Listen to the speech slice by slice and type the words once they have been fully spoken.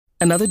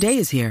Another day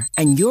is here,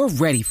 and you're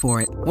ready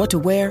for it. What to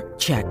wear?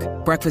 Check.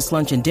 Breakfast,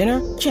 lunch, and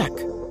dinner? Check.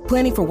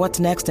 Planning for what's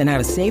next and how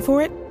to save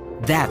for it?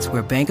 That's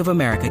where Bank of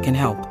America can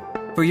help.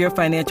 For your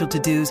financial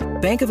to-dos,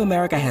 Bank of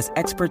America has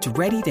experts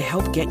ready to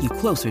help get you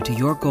closer to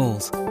your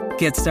goals.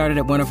 Get started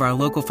at one of our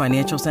local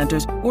financial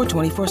centers or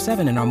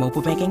 24/7 in our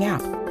mobile banking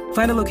app.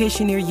 Find a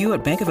location near you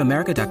at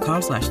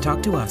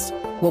bankofamerica.com/talktous.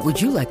 What would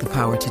you like the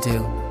power to do?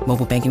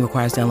 Mobile banking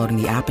requires downloading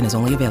the app and is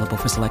only available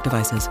for select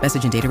devices.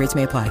 Message and data rates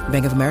may apply.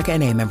 Bank of America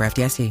N.A., member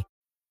FDIC.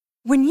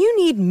 When you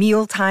need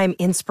mealtime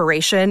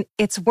inspiration,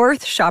 it's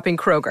worth shopping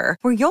Kroger,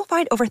 where you'll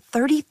find over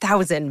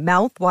 30,000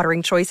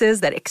 mouth-watering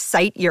choices that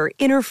excite your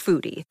inner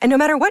foodie. And no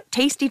matter what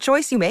tasty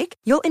choice you make,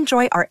 you'll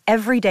enjoy our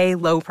everyday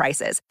low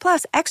prices,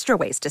 plus extra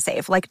ways to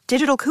save, like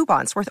digital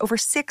coupons worth over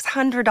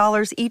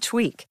 $600 each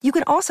week. You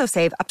can also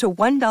save up to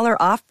 $1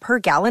 off per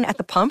gallon at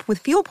the pump with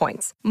fuel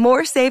points.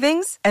 More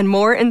savings and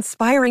more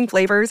inspiring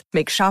flavors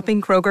make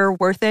shopping Kroger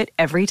worth it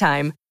every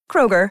time.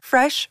 Kroger,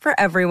 fresh for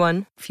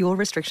everyone. Fuel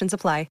restrictions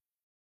apply.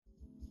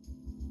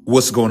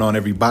 What's going on,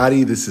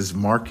 everybody? This is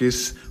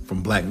Marcus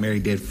from Black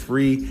Married Debt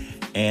Free,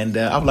 and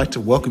I would like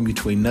to welcome you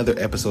to another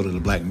episode of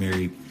the Black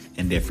Married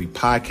and Debt Free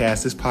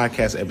podcast. This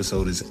podcast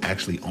episode is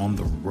actually on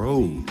the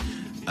road.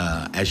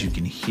 As you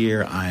can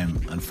hear, I am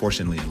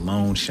unfortunately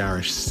alone.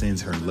 Shira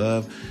sends her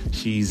love.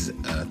 She's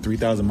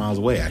 3,000 miles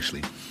away,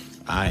 actually.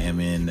 I am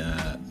in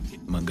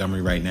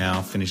Montgomery right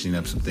now, finishing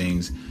up some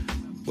things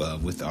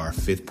with our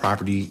fifth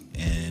property,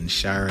 and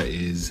Shira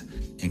is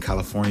in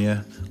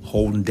California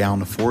holding down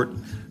the fort.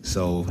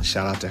 So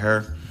shout out to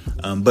her.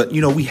 But,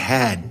 we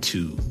had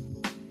to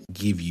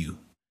give you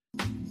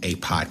a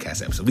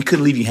podcast episode. We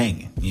couldn't leave you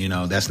hanging.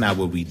 That's not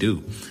what we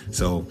do.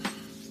 So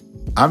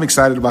I'm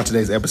excited about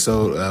today's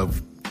episode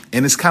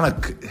and it's kind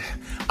of,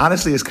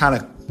 honestly,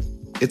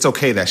 it's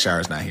okay that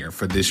Shira's not here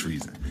for this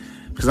reason.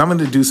 Because I'm going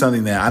to do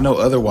something that I know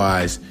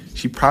otherwise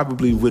she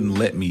probably wouldn't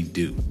let me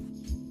do.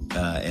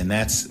 And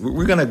that's,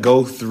 we're going to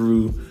go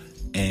through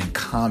and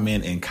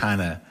comment and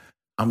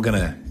I'm going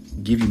to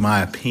give you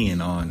my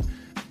opinion on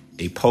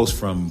a post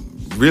from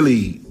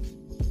really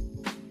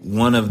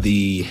one of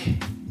the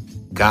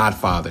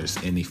godfathers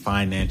in the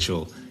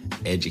financial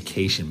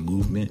education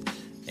movement,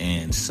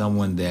 and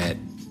someone that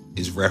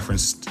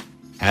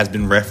has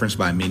been referenced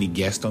by many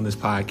guests on this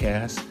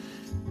podcast.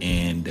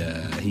 And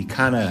he's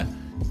kind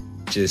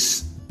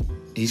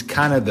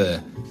of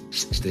the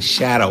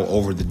shadow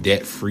over the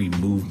debt-free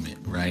movement,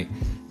 right?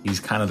 He's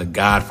kind of the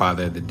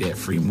godfather of the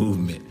debt-free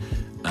movement.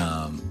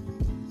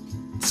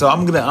 So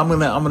I'm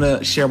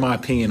gonna share my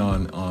opinion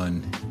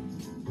on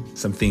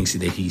some things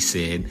that he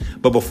said.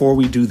 But before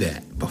we do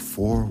that,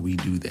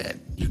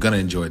 you're gonna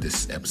enjoy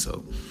this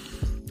episode.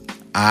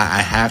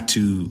 I have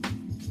to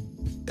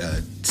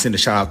send a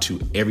shout out to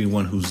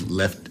everyone who's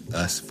left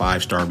us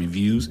 5-star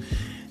reviews,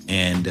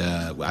 and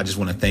I just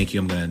want to thank you.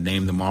 I'm gonna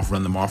run them off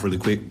really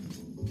quick.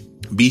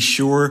 Be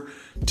sure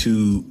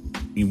to,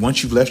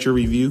 once you've left your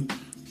review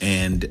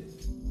and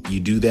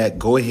you do that,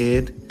 go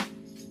ahead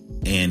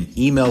and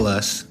email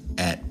us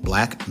at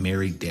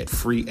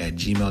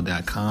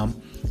blackmarrieddebtfree@gmail.com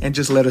and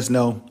just let us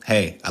know,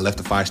 hey, I left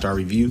a 5-star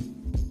review.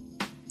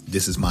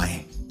 This is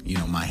my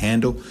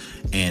handle,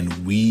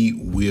 and we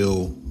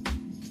will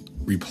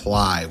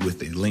reply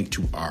with a link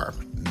to our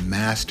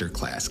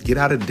masterclass, Get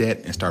Out of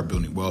Debt and Start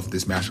Building Wealth.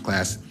 This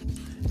masterclass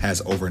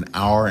has over an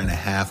hour and a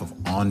half of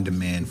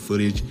on-demand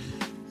footage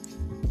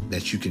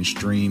that you can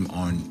stream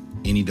on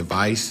any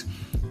device.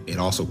 It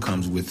also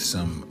comes with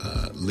some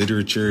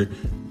literature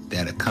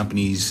that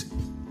accompanies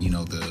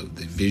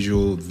the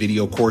visual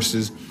video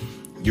courses.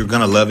 You're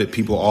going to love it.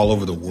 People all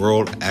over the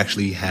world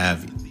actually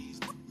have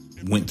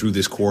went through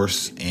this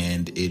course,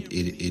 and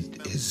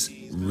it has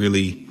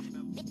really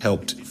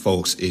helped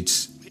folks.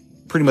 It's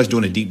pretty much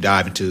doing a deep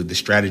dive into the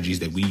strategies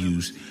that we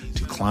use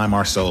to climb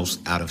ourselves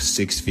out of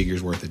 6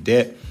 figures worth of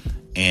debt,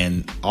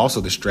 and also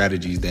the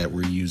strategies that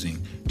we're using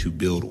to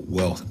build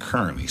wealth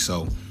currently.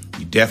 So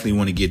you definitely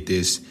want to get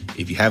this.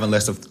 If you haven't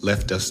left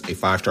us a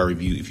 5-star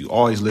review, if you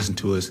always listen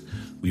to us,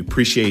 we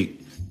appreciate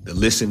the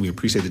listen, we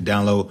appreciate the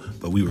download,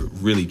 but we would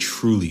really,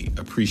 truly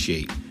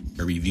appreciate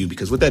a review,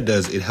 because what that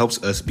does, it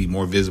helps us be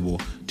more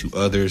visible to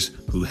others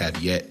who have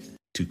yet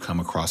to come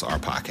across our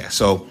podcast.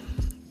 So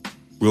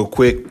real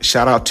quick,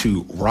 shout out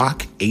to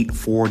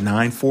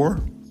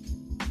Rock8494.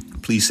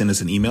 Please send us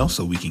an email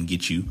so we can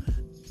get you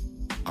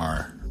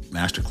our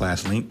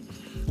masterclass link.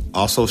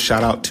 Also,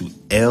 shout out to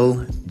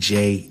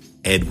LJ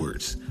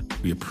Edwards.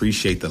 We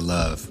appreciate the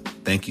love.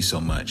 Thank you so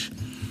much.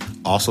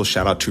 Also,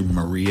 shout out to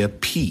Maria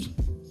P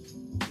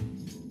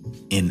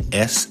in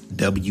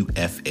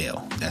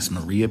SWFL. That's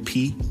Maria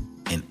P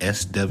in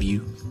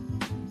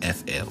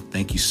SWFL.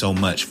 Thank you so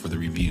much for the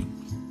review.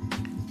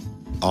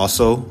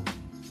 Also,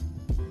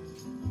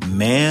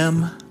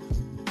 Ma'am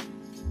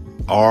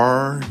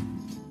RUTHIELOE.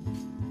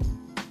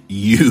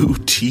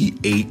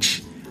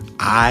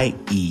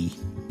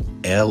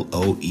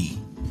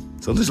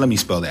 So just let me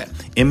spell that.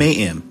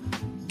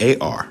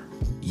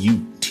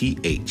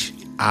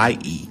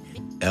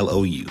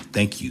 MAMARUTHIELOU.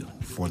 Thank you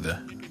for the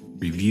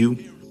review.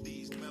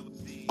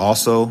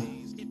 Also,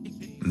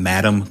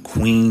 Madam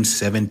Queen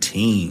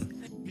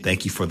 17.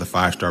 Thank you for the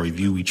 5-star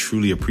review. We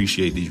truly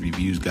appreciate these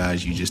reviews,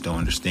 guys. You just don't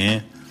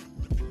understand.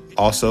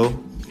 Also,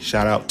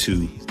 shout out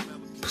to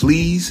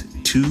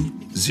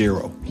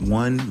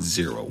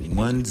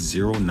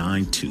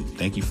Please20101092.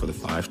 Thank you for the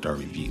 5-star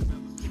review.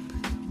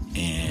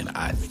 And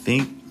I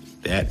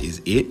think that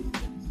is it.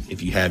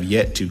 If you have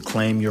yet to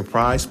claim your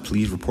prize,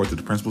 please report to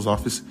the principal's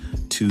office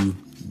to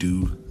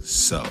do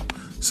so.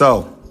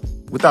 So,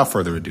 without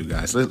further ado,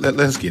 guys,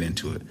 let's get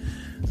into it.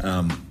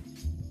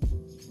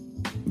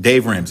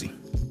 Dave Ramsey.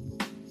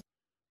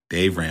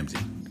 Dave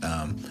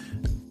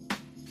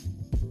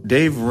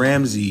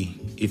Ramsey,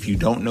 if you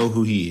don't know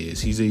who he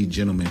is, he's a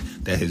gentleman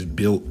that has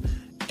built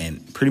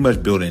and pretty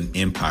much built an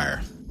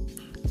empire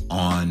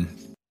on.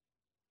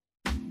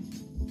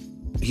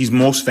 He's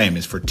most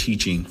famous for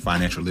teaching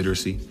financial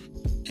literacy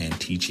and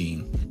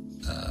teaching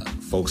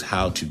folks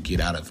how to get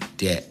out of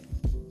debt.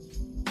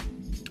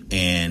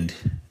 And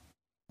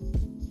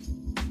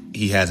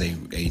he has a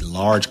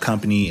large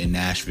company in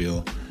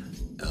Nashville.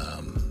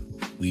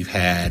 We've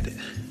had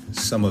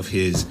some of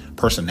his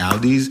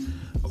personalities,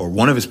 or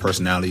one of his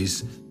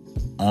personalities,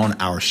 on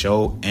our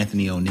show,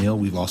 Anthony O'Neill.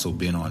 We've also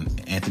been on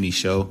Anthony's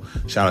show.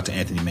 Shout out to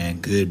Anthony,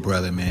 man. Good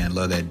brother, man.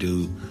 Love that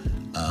dude.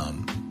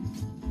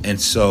 And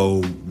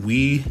so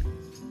we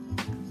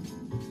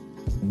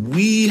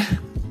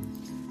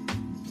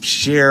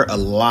share a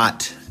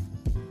lot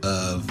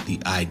of the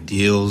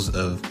ideals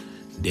of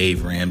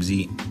Dave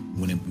Ramsey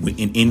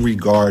in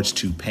regards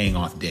to paying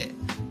off debt.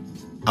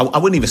 I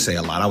wouldn't even say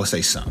a lot. I would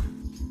say some.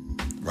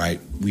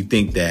 Right? We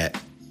think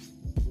that,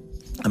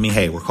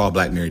 hey, we're called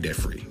Black Married Debt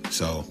Free.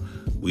 So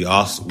we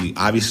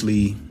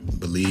obviously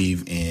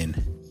believe in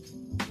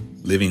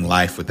living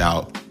life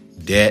without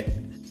debt,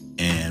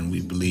 and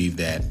we believe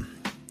that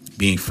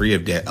being free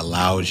of debt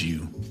allows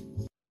you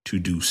to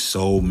do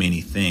so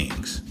many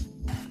things.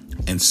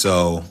 And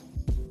so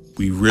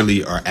we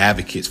really are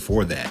advocates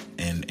for that.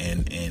 And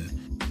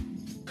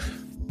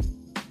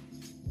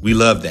we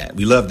love that.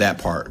 We love that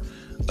part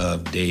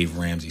of Dave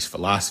Ramsey's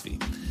philosophy.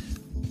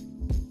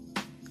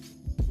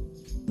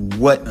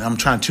 I'm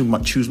trying to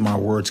choose my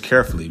words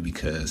carefully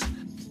because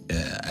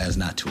as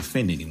not to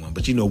offend anyone,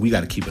 but we got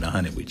to keep it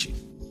 100 with you.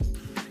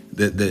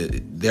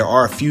 There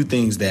are a few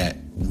things that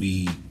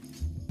we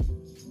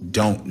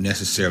don't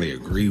necessarily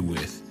agree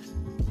with.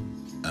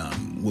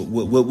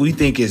 What we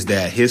think is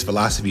that his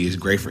philosophy is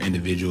great for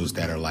individuals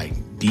that are like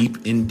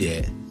deep in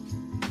debt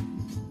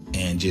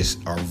and just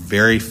are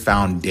very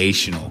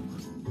foundational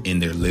in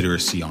their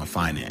literacy on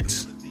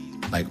finance,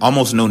 like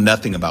almost know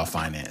nothing about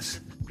finance.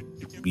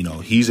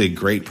 He's a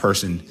great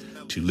person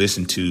to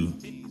listen to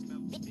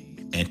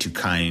and to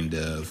kind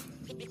of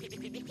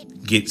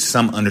get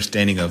some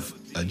understanding of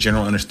a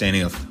general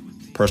understanding of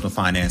personal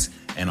finance,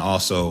 and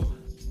also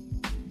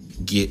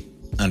get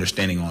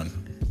understanding on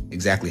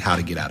exactly how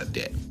to get out of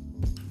debt.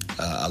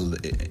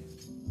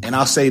 And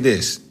I'll say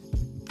this.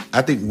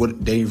 I think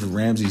what Dave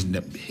Ramsey's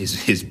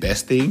his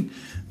best thing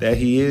that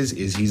he is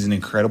he's an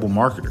incredible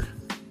marketer.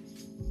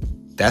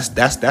 That's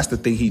the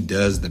thing he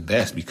does the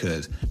best,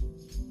 because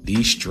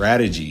these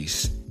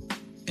strategies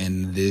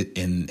and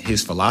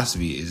his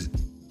philosophy is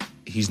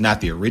he's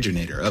not the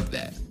originator of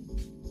that.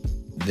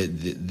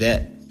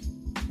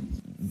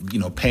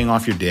 Paying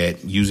off your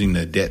debt, using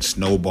the debt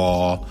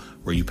snowball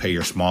where you pay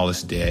your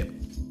smallest debt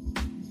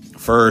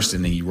first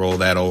and then you roll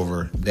that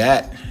over.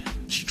 That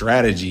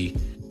strategy,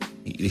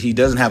 he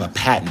doesn't have a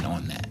patent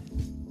on that.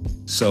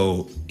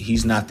 So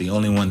he's not the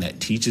only one that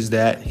teaches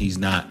that. He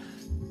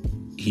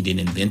didn't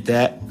invent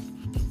that.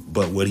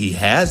 But what he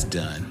has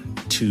done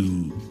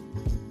to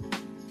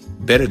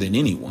better than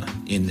anyone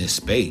in this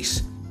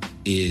space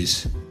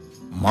is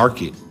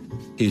market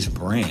his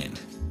brand.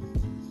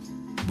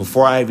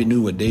 Before I even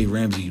knew what Dave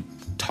Ramsey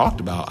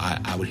talked about,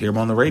 I would hear him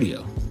on the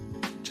radio,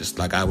 just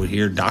like I would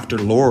hear Dr.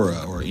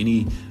 Laura or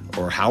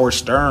Howard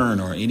Stern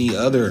or any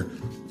other,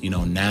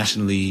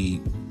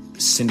 nationally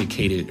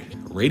syndicated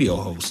radio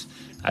host.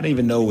 I didn't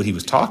even know what he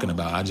was talking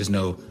about. I just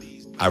know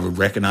I would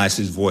recognize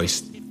his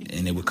voice,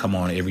 and it would come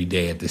on every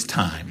day at this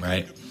time,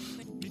 right?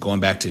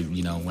 Going back to,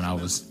 when I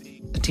was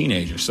a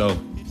teenager.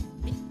 So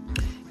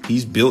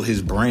he's built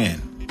his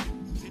brand,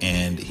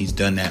 and he's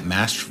done that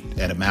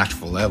at a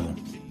masterful level.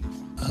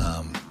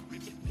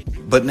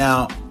 But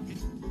now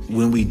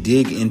when we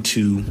dig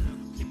into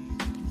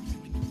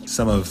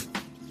some of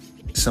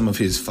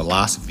his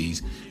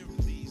philosophies,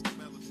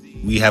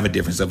 we have a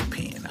difference of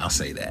opinion. I'll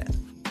say that.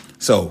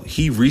 So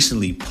he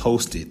recently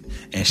posted,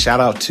 and shout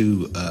out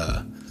to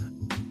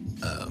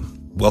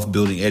wealth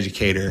building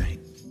educator,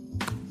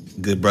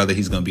 good brother.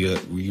 We're going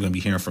to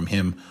be hearing from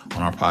him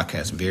on our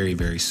podcast very,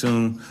 very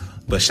soon.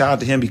 But shout out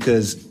to him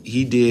because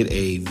he did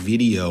a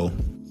video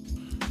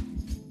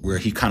where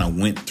he kind of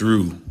went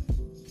through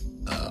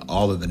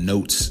all of the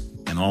notes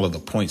and all of the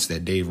points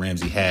that Dave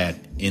Ramsey had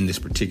in this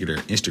particular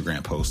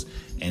Instagram post.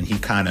 And he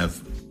kind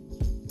of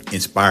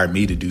inspired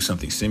me to do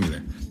something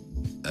similar.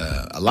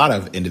 A lot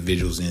of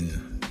individuals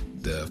in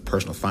the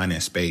personal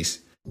finance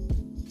space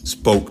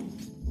spoke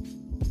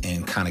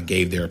and kind of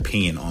gave their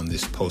opinion on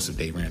this post of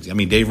Dave Ramsey. I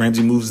mean, Dave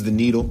Ramsey moves the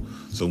needle.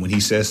 So when he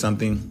says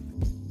something,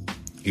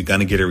 you're going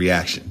to get a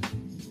reaction.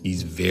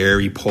 He's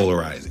very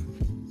polarizing.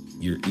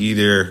 You're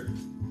either,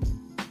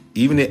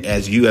 even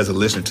as a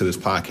listener to this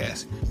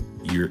podcast,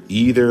 you're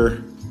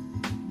either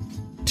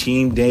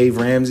Team Dave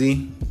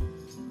Ramsey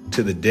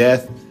to the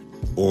death,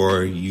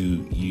 or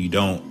you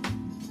don't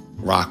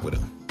rock with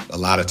him. A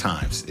lot of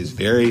times, it's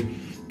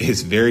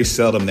very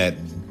seldom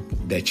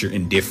that you're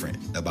indifferent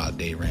about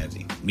Dave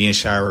Ramsey. Me and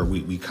Shira,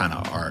 we kind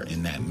of are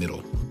in that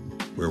middle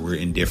where we're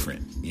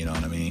indifferent. You know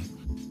what I mean?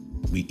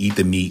 We eat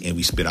the meat and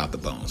we spit out the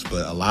bones.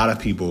 But a lot of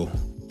people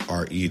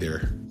are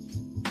either,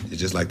 it's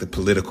just like the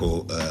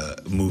political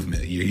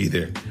movement. You're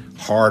either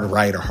hard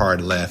right or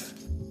hard left.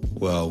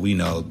 Well, we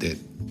know that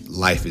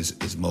life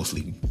is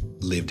mostly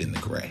lived in the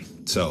gray.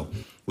 So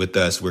with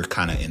us, we're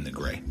kind of in the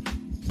gray.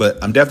 But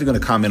I'm definitely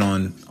going to comment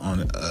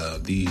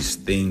on these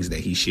things that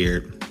he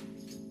shared.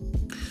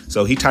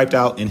 So he typed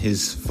out in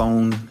his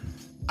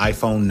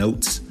iPhone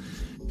notes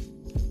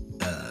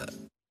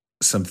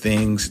some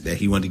things that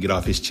he wanted to get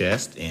off his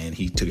chest, and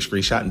he took a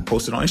screenshot and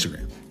posted on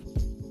Instagram.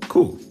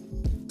 Cool.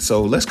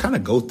 So let's kind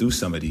of go through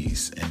some of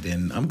these, and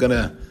then I'm going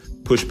to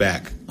push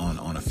back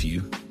on a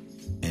few,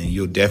 and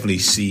you'll definitely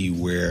see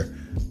where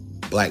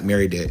Black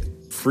Married Debt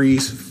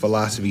Free's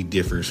philosophy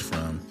differs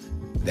from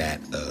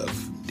that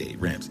of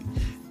Dave Ramsey.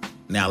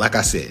 Now, like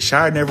I said,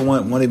 Shire never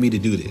wanted me to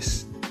do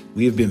this.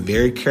 We have been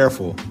very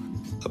careful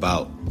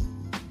about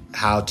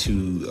how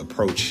to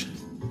approach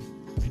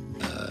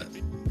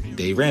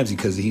Dave Ramsey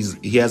because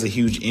he has a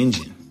huge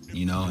engine,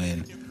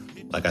 and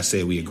like I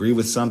said, we agree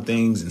with some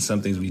things and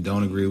some things we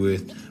don't agree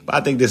with. But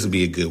I think this would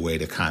be a good way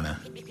to kind of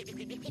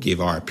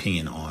give our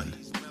opinion on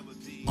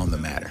the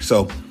matter.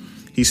 So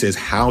he says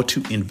how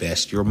to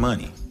invest your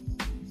money.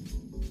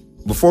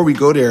 Before we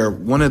go there,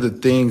 one of the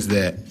things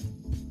that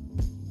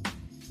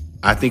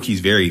I think he's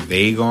very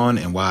vague on,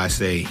 and why I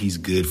say he's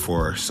good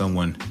for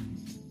someone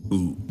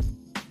who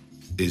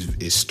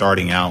is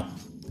starting out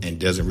and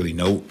doesn't really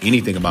know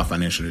anything about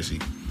financial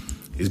literacy,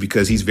 is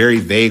because he's very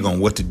vague on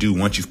what to do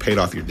once you've paid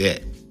off your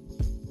debt.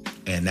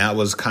 And that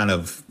was kind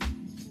of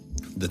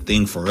the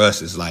thing for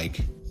us, is like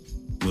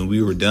when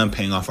we were done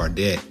paying off our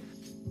debt,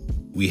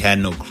 we had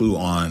no clue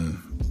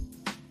on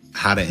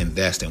how to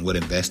invest and what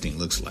investing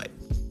looks like.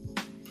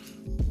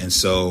 And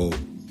so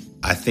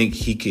I think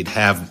he could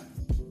have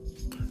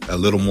a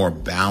little more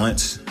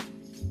balance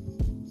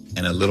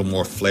and a little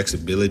more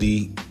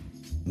flexibility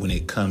when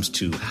it comes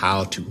to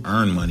how to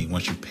earn money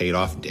once you've paid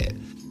off debt,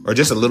 or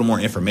just a little more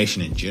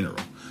information in general.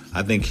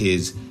 I think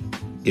his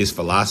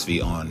philosophy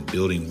on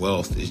building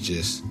wealth is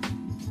just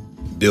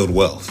build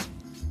wealth.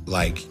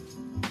 Like,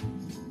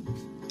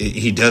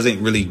 he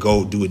doesn't really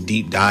go do a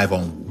deep dive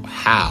on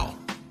how.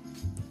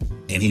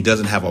 And he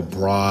doesn't have a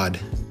broad,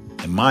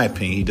 in my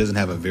opinion, he doesn't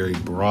have a very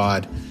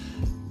broad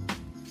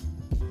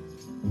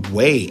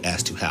way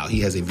as to how. He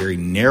has a very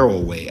narrow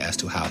way as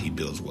to how he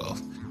builds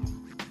wealth.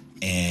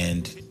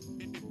 And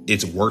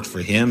it's worked for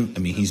him. I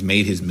mean, he's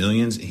made his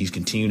millions. He's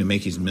continuing to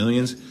make his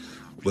millions.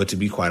 But to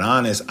be quite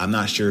honest, I'm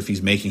not sure if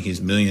he's making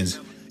his millions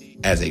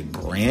as a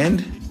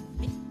brand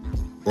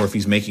or if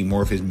he's making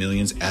more of his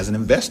millions as an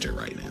investor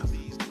right now.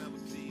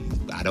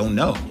 I don't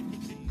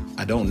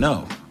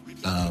know.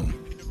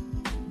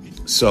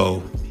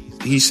 So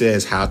he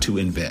says how to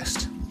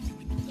invest.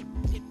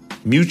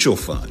 Mutual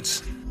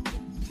funds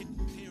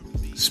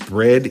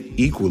spread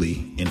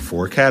equally in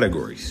 4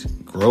 categories: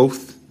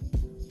 growth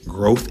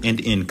and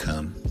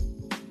income,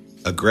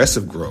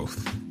 aggressive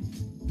growth,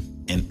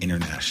 and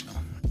international.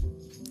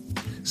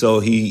 So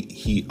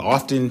he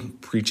often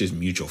preaches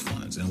mutual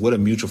funds. And what a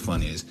mutual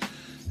fund is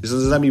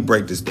let me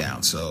break this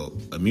down. So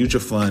a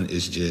mutual fund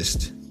is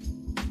just,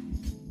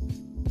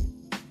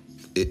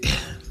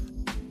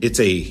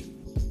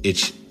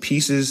 it's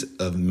pieces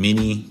of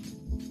many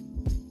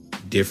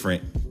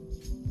different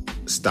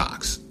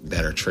stocks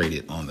that are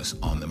traded on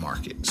the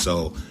market.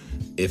 So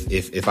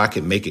if I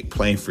could make it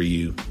plain for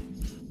you,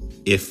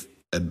 if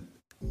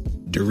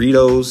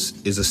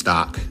Doritos is a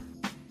stock,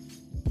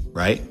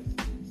 right?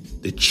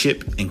 The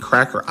chip and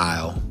cracker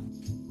aisle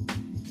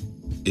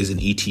is an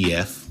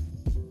ETF,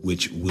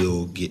 which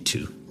we'll get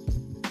to.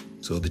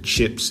 So the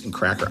chips and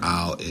cracker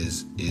aisle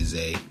is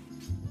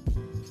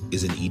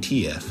an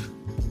ETF,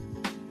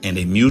 and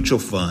a mutual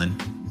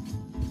fund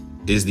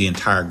is the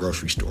entire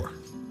grocery store.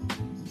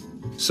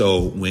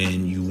 So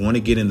when you want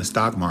to get in the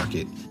stock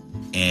market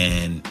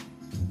and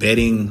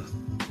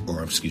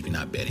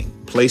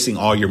placing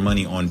all your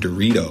money on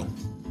Dorito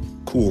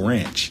Cool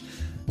Ranch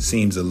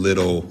seems a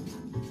little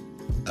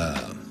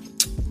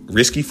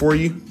risky for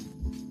you.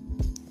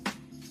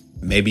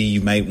 Maybe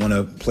you might want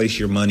to place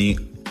your money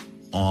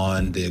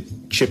on the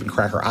chip and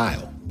cracker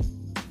aisle.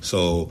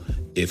 So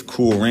if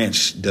Cool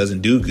Ranch doesn't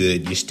do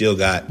good, you still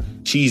got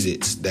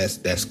Cheez-Its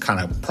that's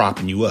kind of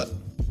propping you up.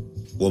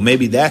 Well,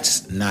 maybe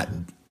that's not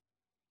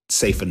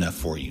safe enough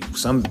for you.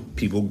 Some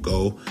people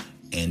go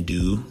and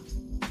do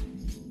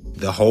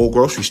the whole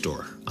grocery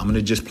store. I'm going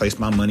to just place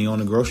my money on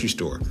the grocery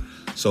store.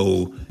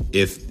 So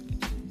if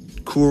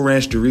Cool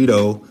Ranch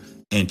Dorito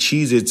and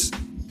Cheez-Its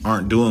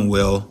aren't doing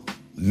well,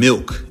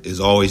 milk is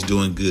always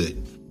doing good.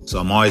 So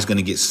I'm always going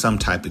to get some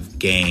type of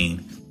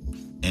gain.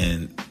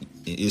 And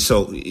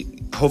so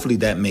hopefully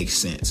that makes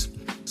sense.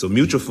 So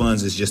mutual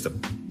funds is just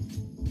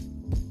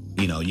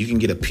you can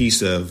get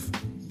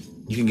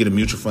a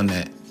mutual fund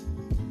that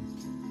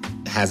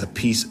has a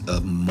piece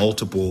of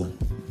multiple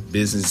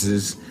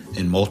businesses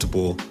in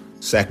multiple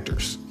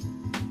sectors.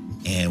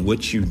 And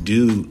what you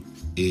do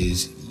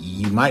is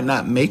you might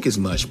not make as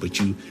much, but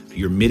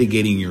you're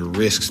mitigating your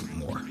risks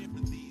more.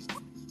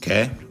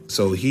 Okay?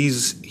 So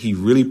he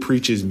really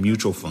preaches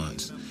mutual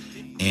funds.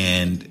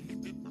 And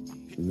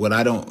what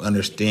I don't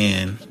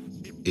understand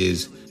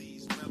is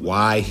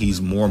why he's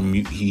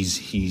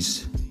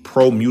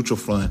pro mutual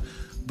fund,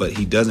 but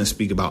he doesn't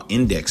speak about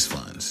index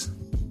funds.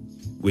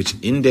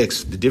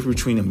 The difference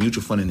between a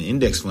mutual fund and an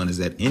index fund is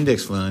that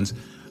index funds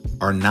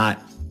are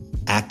not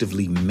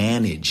actively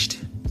managed.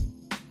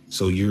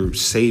 So you're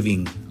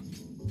saving,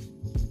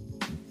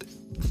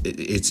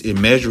 it's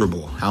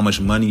immeasurable how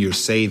much money you're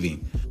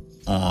saving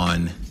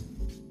on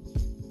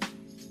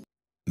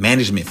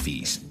management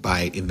fees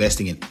by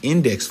investing in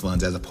index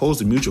funds as opposed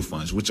to mutual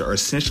funds, which are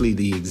essentially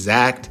the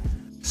exact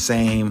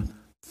same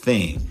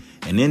thing.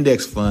 An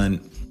index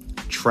fund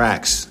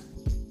tracks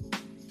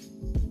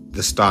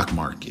the stock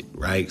market,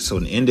 right? So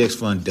an index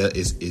fund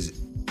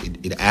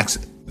it acts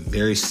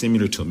very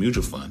similar to a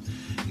mutual fund,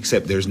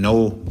 except there's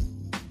no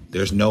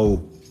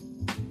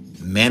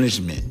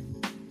management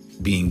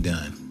being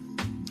done.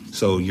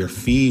 So your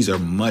fees are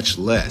much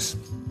less.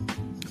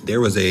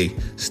 There was a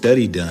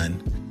study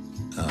done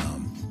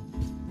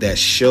that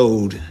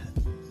showed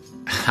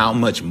how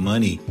much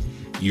money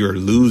you're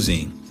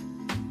losing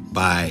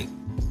by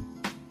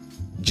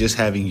just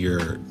having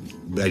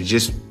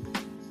just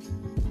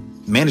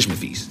management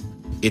fees.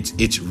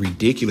 It's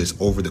ridiculous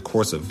over the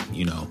course of,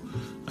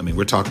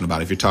 we're talking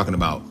about, if you're talking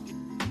about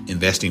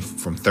investing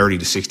from 30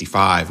 to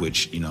 65,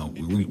 which,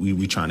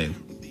 we trying to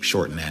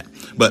shorten that.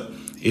 But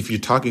if you're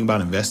talking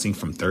about investing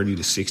from 30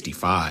 to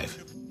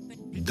 65,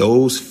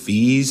 those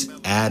fees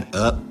add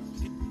up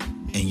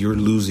and you're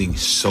losing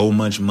so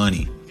much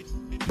money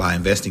by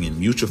investing in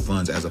mutual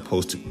funds as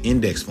opposed to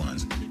index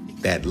funds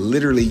that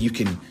literally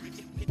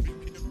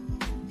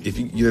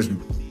there's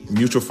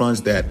mutual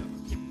funds that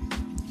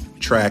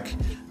track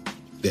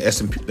the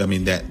S&P,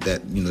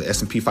 the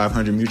S&P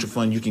 500 mutual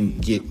fund, you can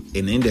get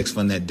an index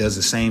fund that does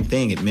the same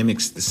thing. It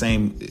mimics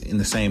in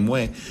the same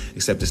way,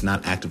 except it's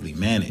not actively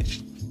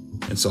managed.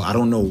 And so I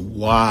don't know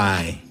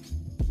why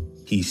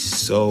he's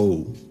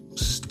so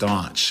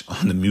staunch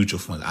on the mutual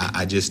fund.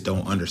 I just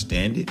don't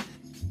understand it.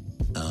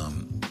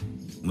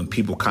 When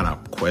people kind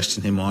of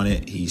question him on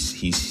it, he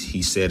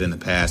said in the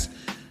past,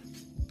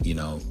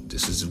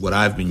 this is what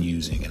I've been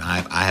using, and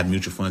I have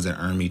mutual funds that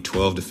earn me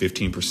 12 to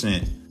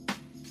 15%.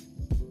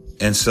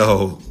 And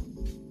so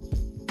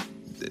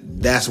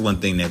that's one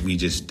thing that we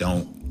just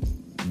don't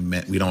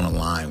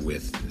align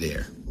with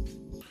there.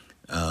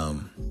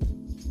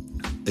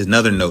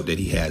 Another note that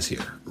he has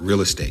here,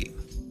 real estate.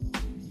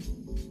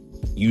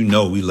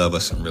 We love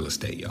us some real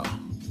estate, y'all.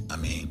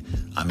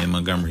 I'm in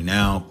Montgomery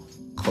now,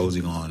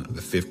 closing on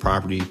the 5th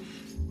property.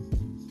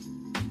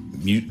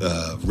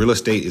 Real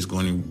estate is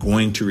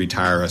going to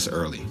retire us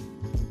early.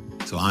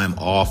 So I'm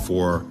all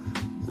for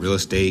real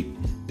estate.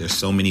 There's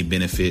so many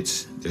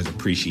benefits. There's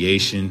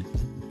appreciation.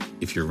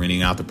 If you're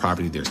renting out the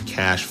property, there's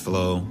cash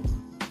flow.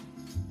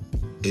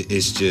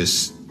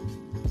 There's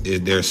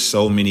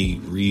so many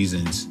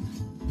reasons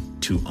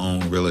to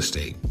own real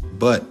estate.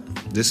 But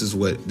this is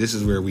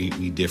where we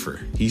differ.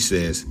 He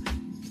says,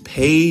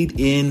 paid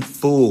in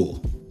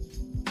full.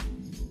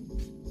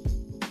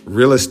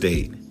 Real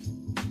estate,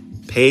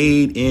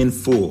 paid in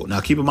full.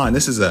 Now, keep in mind,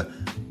 this is a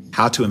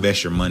how to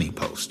invest your money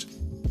post.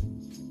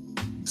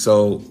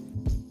 So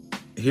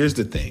here's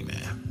the thing,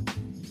 man.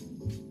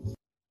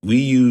 We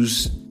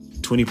use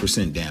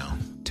 20% down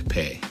to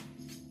pay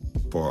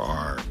for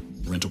our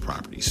rental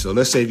properties. So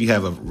let's say if you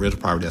have a rental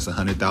property that's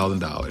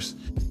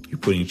 $100,000, you're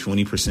putting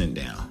 20%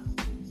 down.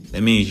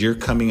 That means you're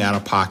coming out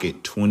of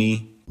pocket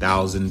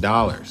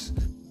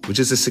 $20,000, which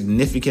is a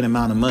significant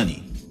amount of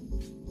money,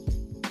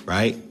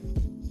 right?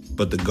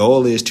 But the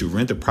goal is to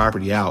rent the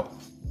property out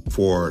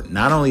for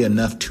not only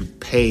enough to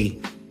pay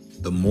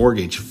the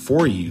mortgage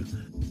for you,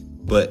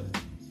 but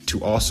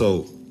to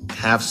also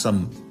have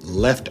some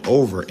left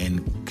over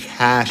and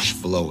cash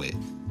flow it.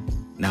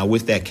 Now,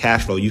 with that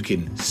cash flow, you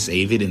can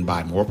save it and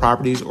buy more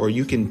properties, or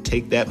you can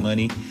take that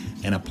money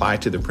and apply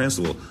it to the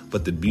principal.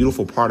 But the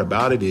beautiful part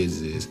about it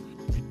is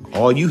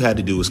all you had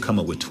to do was come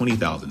up with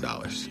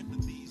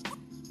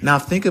 $20,000. Now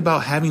think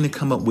about having to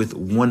come up with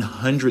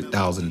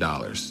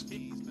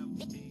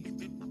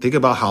 $100,000. Think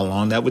about how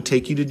long that would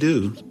take you to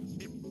do.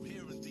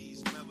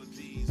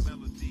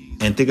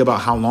 And think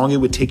about how long it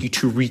would take you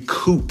to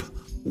recoup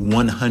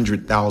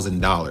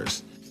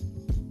 $100,000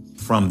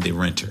 from the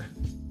renter,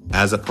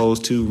 as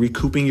opposed to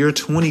recouping your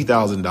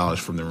 $20,000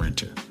 from the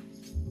renter.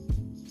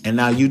 And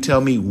now you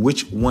tell me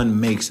which one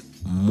makes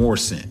more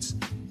sense.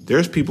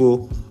 There's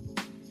people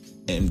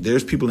in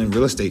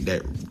real estate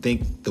that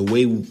think the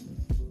way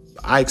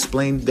I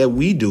explained that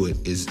we do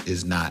it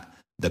is not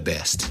the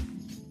best,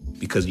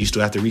 because you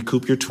still have to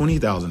recoup your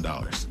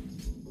 $20,000.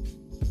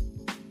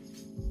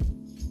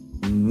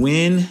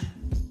 When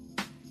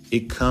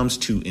it comes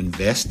to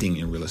investing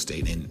in real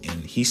estate,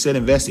 and he said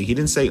investing, he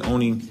didn't say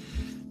owning.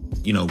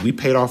 We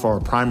paid off our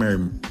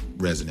primary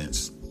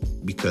residence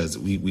because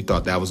we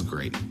thought that was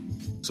great.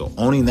 So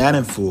owning that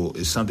in full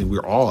is something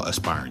we're all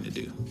aspiring to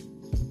do,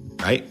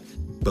 right?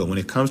 But when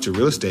it comes to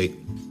real estate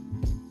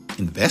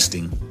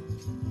investing,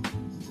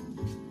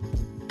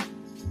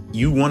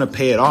 you want to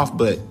pay it off,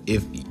 but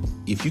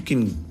if you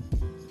can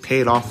pay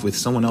it off with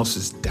someone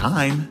else's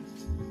dime,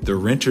 the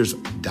renter's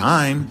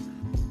dime,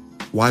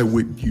 why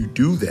wouldn't you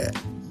do that?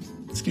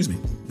 Excuse me.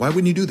 Why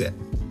wouldn't you do that?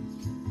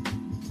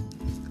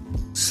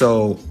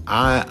 So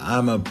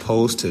I'm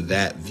opposed to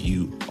that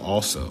view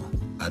also.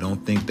 I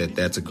don't think that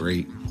that's a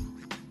great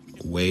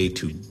way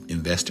to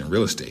invest in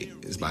real estate,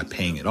 is by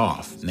paying it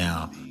off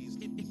now,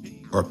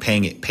 or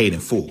paid in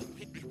full.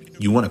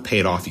 You want to pay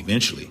it off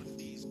eventually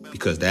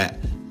because that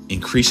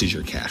increases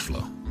your cash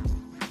flow.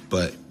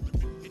 But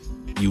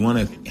you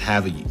want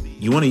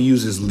to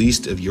use as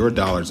least of your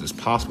dollars as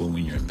possible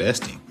when you're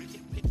investing,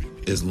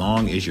 as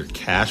long as you're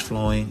cash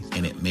flowing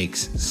and it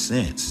makes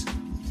sense.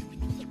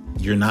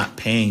 You're not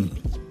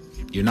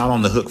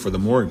on the hook for the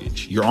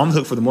mortgage. You're on the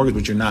hook for the mortgage,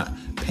 but you're not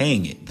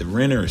paying it. The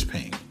renter is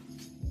paying.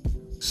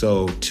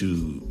 So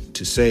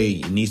to say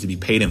it needs to be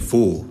paid in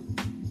full,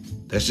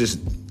 that's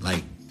just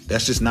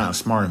not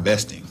smart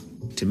investing.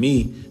 To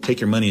me, take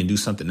your money and do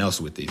something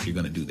else with it if you're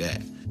going to do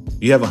that.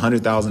 You have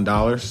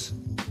 $100,000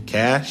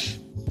 cash,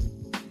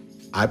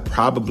 I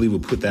probably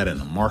would put that in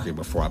the market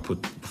before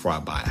I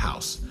buy a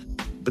house.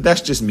 But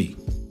that's just me.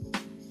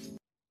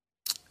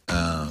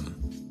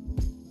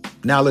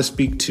 Now let's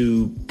speak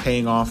to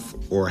paying off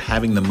or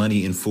having the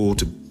money in full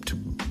to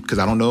because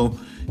I don't know,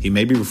 he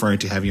may be referring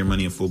to having your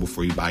money in full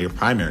before you buy your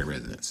primary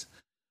residence.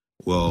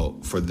 Well,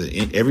 for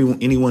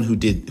anyone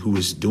who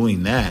was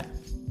doing that,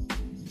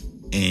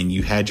 and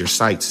you had your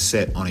sights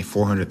set on a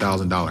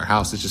 $400,000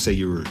 house, let's just say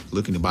you were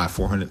looking to buy a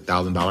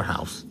 $400,000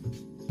 house,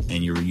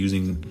 and you were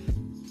using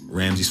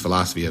Ramsey's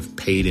philosophy of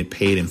paid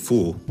in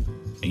full,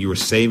 and you were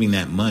saving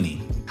that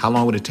money. How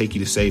long would it take you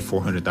to save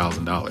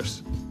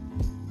 $400,000?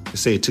 Let's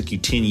say it took you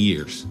 10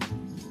 years,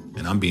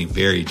 and I'm being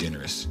very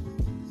generous.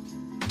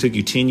 It took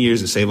you 10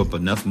 years to save up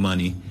enough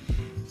money,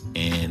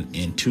 and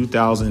in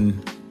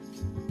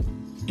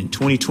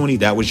 2020,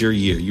 that was your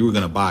year. You were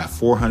going to buy a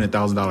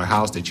 $400,000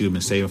 house that you had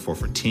been saving for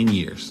 10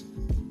 years.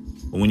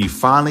 But when you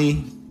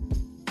finally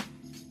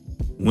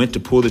went to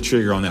pull the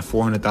trigger on that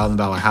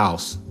 $400,000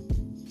 house,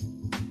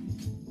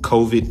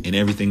 COVID and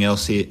everything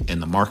else hit,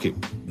 and the market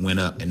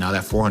went up, and now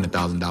that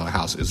 $400,000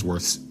 house is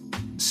worth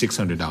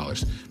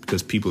 $600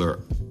 because people are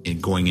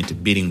going into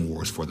bidding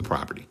wars for the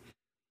property.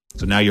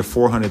 So now your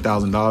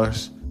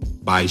 $400,000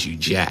 buys you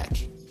jack,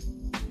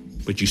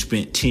 but you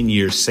spent 10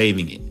 years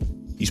saving it.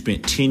 You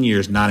spent 10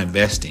 years not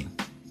investing.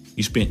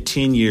 You spent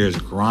 10 years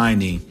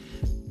grinding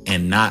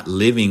and not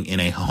living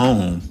in a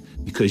home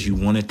because you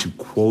wanted to,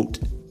 quote,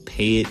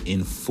 pay it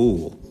in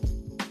full.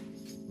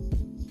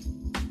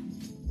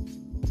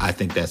 I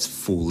think that's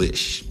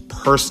foolish,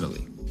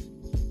 personally.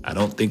 I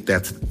don't think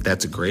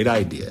that's a great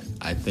idea.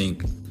 I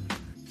think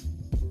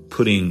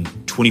putting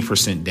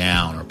 20%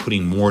 down or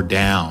putting more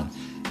down,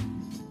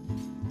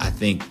 I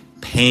think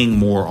paying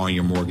more on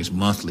your mortgage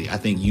monthly, I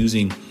think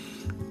using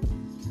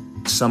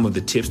some of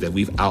the tips that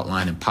we've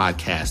outlined in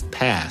podcast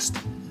past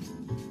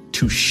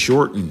to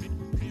shorten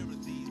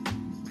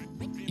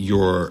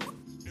your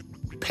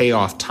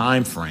payoff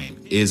time frame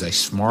is a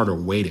smarter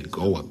way to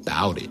go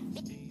about it.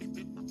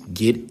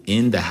 Get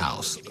in the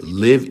house,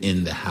 live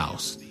in the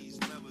house,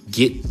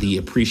 get the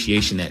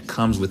appreciation that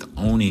comes with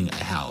owning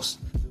a house.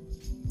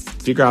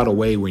 Figure out a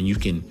way where you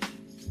can,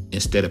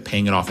 instead of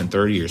paying it off in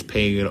 30 years,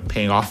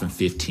 paying off in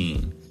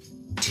 15,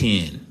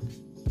 10,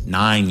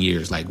 9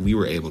 years like we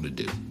were able to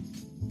do.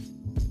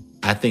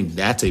 I think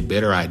that's a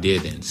better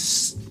idea than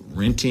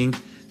renting,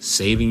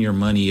 saving your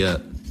money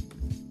up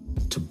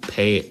to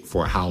pay it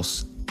for a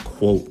house,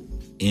 quote,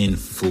 in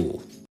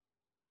full.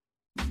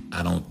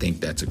 I don't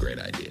think that's a great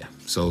idea.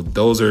 So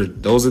those are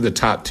the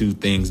top two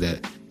things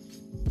that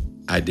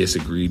I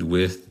disagreed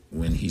with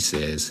when he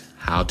says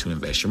how to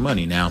invest your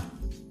money. Now,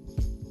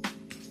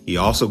 he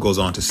also goes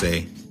on to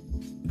say,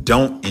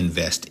 don't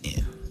invest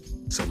in.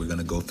 So we're going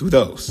to go through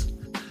those.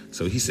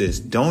 So he says,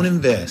 don't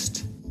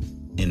invest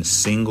in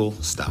single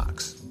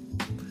stocks.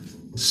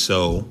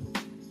 So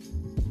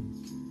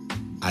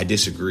I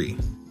disagree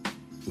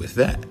with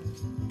that,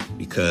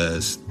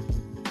 because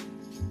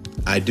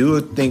I do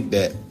think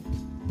that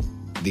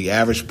the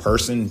average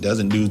person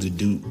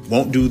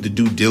won't do the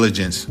due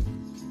diligence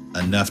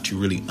enough to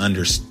really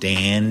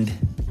understand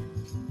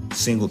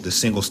the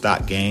single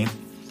stock game.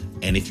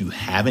 And if you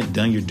haven't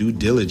done your due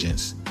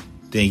diligence,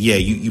 then yeah,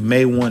 you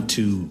may want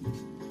to,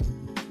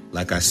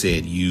 like I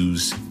said,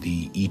 use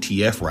the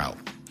ETF route,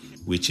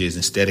 which is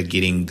instead of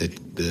getting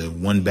the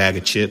one bag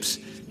of chips,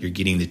 you're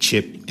getting the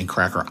chip and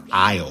cracker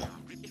aisle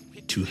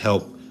to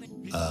help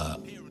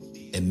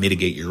and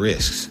mitigate your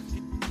risks.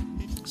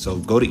 So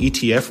go to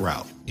ETF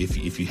route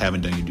if you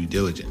haven't done your due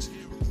diligence.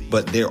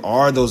 But there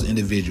are those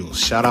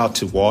individuals. Shout out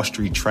to Wall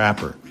Street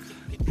Trapper,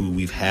 who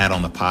we've had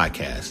on the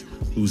podcast,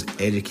 who's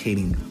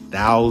educating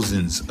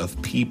thousands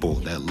of people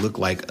that look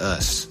like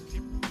us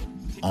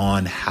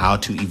on how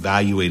to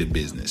evaluate a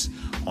business,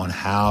 on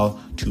how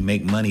to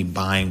make money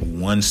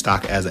buying one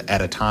stock at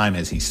a time,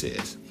 as he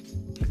says.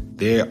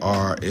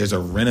 There's a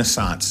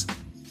renaissance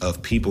of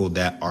people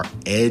that are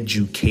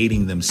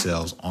educating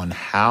themselves on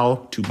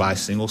how to buy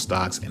single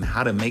stocks and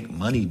how to make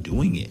money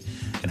doing it,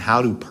 and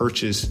how to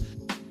purchase,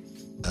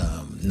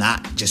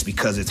 not just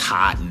because it's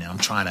hot and I'm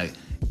trying to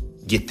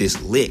get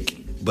this lick,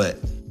 but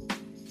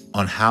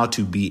on how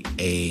to be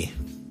a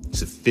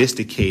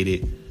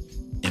sophisticated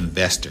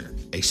investor,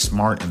 a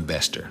smart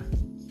investor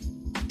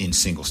in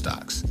single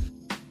stocks.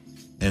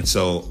 And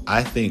so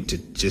I think to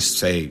just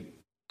say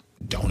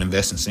don't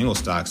invest in single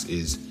stocks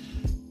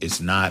it's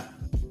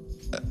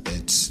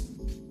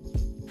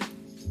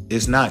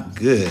not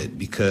good,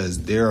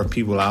 because there are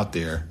people out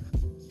there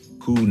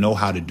who know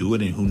how to do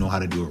it and who know how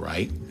to do it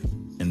right.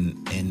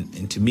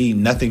 And to me,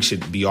 nothing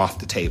should be off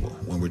the table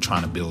when we're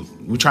trying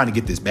to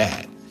get this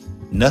bag.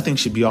 Nothing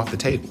should be off the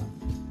table.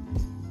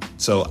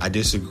 So I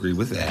disagree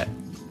with that.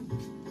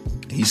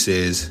 He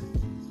says,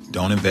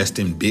 don't invest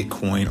in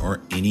Bitcoin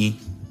or any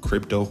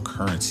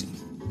cryptocurrency.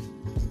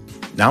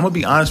 Now, I'm going to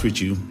be honest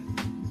with you.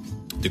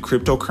 The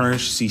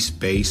cryptocurrency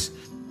space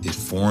is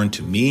foreign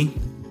to me.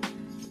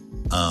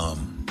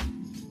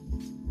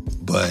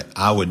 But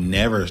I would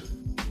never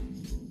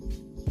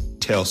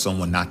tell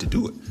someone not to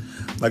do it.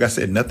 Like I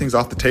said, nothing's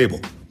off the table.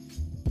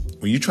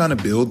 When you're trying to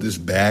build this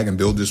bag and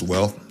build this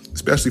wealth,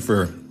 especially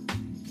for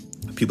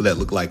people that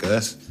look like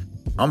us,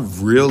 I'm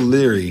real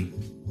leery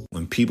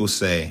when people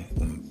say,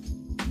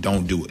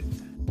 don't do it.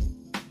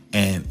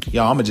 And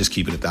y'all, I'm going to just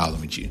keep it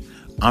 1,000 with you.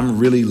 I'm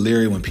really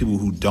leery when people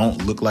who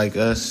don't look like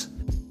us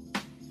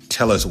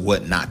tell us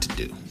what not to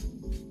do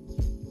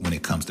when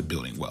it comes to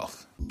building wealth.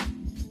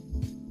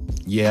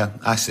 Yeah,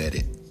 I said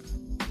it.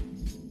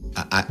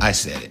 I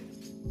said it.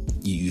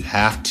 You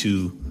have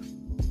to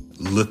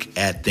look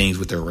at things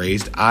with a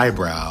raised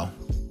eyebrow,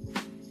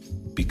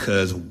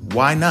 because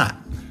why not?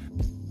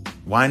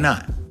 Why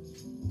not?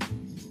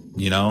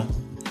 You know,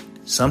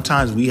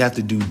 sometimes we have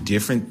to do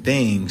different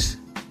things.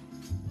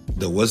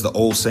 What's the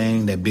old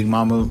saying that Big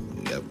Mama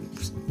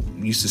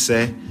used to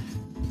say?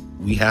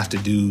 We have to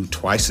do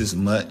twice as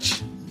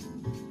much,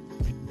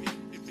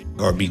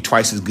 or be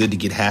twice as good to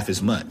get half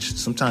as much.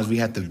 Sometimes we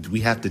have to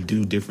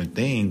do different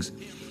things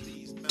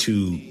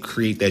to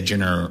create that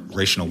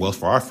generational wealth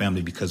for our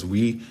family, because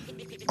we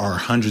are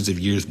hundreds of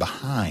years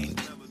behind.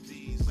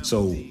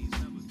 So,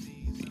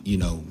 you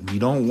know, you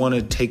don't want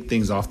to take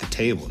things off the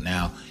table.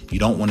 Now, you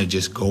don't want to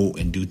just go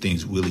and do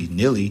things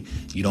willy-nilly.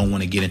 You don't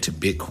want to get into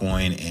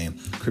Bitcoin and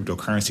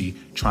cryptocurrency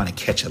trying to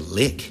catch a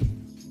lick.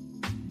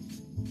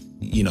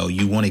 You know,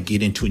 you want to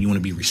get into it. You want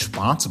to be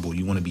responsible.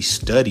 You want to be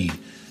studied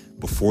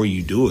before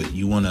you do it.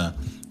 You want to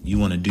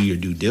do your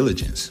due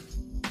diligence.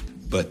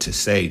 But to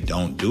say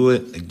don't do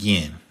it,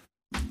 again,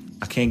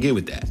 I can't get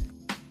with that.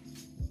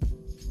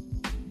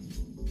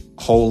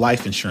 Whole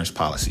life insurance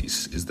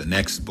policies is the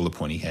next bullet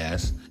point he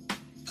has.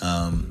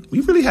 We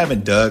really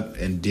haven't dug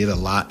and did a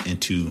lot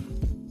into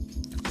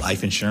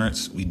life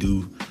insurance. We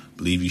do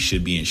believe you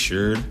should be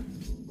insured.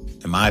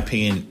 In my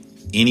opinion,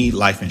 any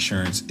life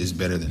insurance is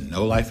better than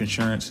no life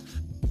insurance,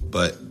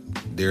 but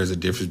there's a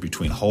difference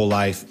between whole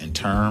life and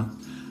term.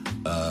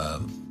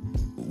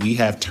 We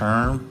have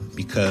term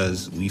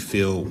because we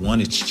feel,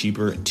 one, it's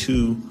cheaper, and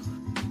two,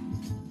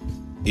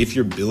 if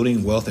you're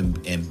building wealth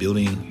and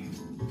building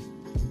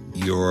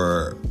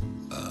your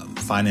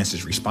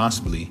finances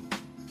responsibly,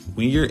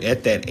 when you're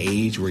at that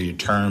age where your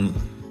term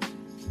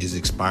is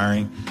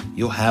expiring,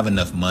 you'll have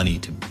enough money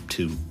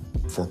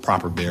for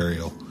proper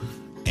burial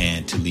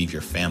and to leave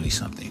your family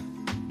something,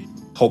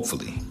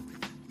 hopefully.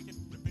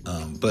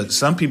 But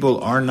some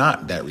people are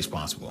not that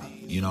responsible.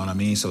 You know what I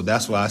mean? So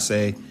that's why I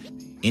say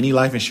any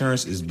life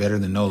insurance is better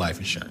than no life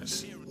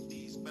insurance.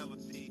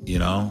 You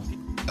know,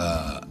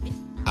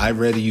 I'd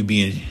rather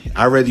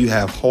you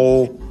have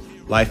whole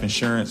life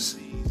insurance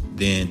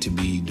than to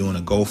be doing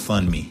a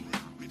GoFundMe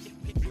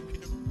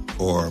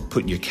or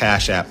putting your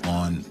Cash App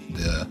on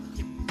the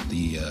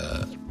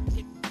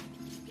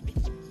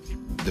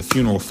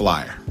funeral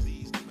flyer.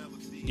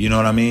 You know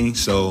what I mean?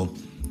 So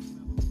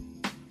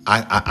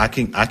I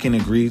can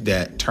agree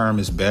that term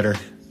is better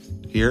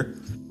here.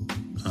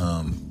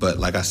 But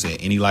like I said,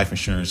 any life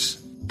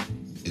insurance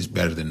is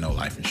better than no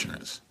life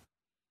insurance.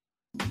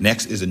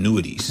 Next is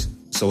annuities.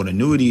 So an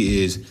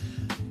annuity is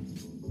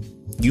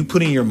you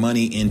putting your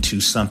money into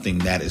something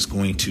that is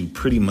going to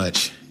pretty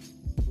much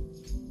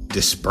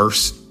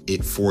disperse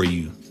it for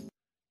you,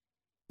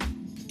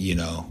 you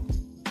know,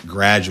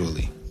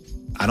 gradually.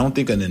 I don't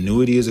think an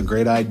annuity is a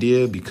great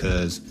idea,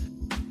 because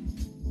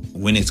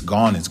when it's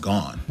gone, it's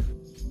gone.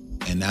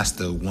 And that's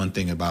the one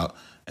thing about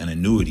an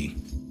annuity,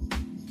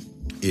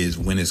 is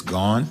when it's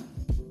gone,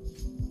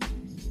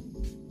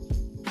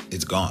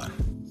 it's gone.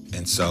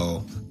 And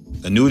so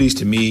Annuities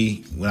to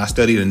me, when I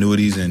studied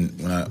annuities and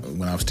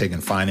when I was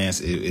taking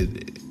finance,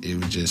 it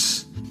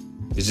just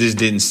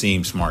didn't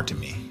seem smart to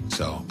me.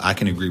 So I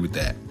can agree with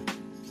that.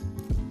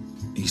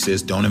 He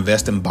says, don't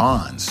invest in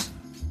bonds.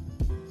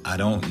 I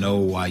don't know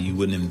why you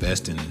wouldn't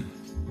invest in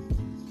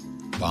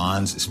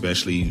bonds,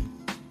 especially.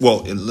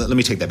 Well, let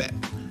me take that back.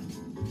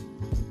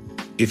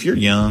 If you're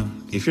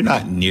young, if you're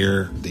not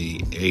near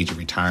the age of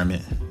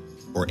retirement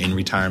or in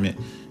retirement,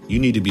 you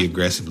need to be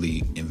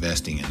aggressively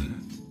investing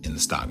in the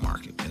stock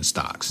market, in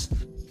stocks.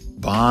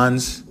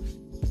 Bonds,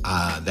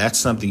 that's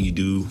something you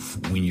do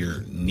when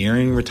you're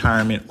nearing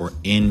retirement or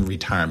in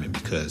retirement,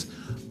 because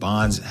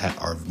bonds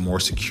are more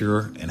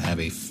secure and have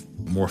a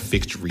more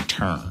fixed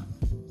return.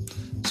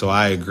 So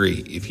I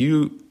agree. If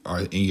you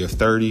are in your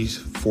 30s,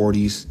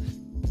 40s,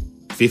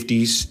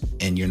 50s,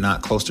 and you're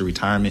not close to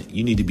retirement,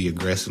 you need to be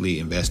aggressively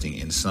investing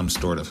in some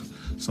sort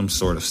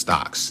of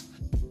stocks.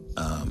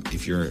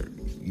 If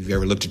you've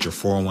ever looked at your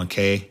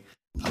 401k,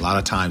 a lot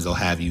of times they'll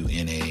have you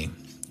in a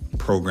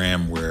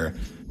program where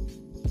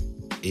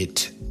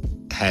it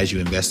has you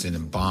invested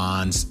in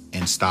bonds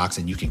and stocks,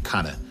 and you can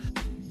kind of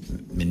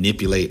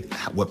manipulate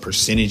what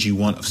percentage you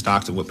want of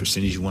stocks and what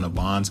percentage you want of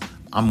bonds.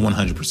 I'm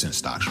 100%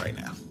 stocks right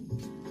now.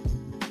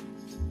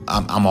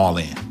 I'm all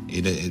in.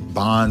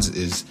 Bonds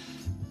is,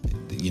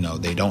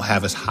 they don't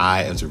have as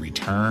high as a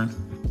return.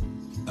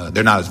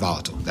 They're not as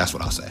volatile. That's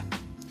what I'll say.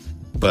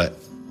 But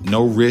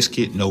no risk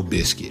it, no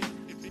biscuit.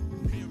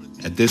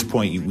 At this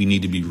point, we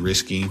need to be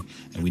risking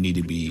and we need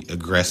to be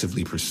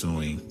aggressively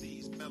pursuing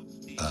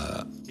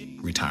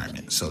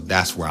retirement. So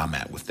that's where I'm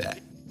at with that.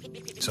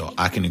 So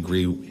I can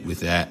agree with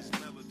that,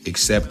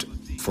 except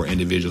for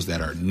individuals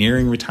that are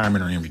nearing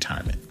retirement or in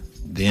retirement.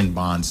 Then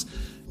bonds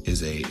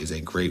is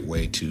a great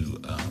way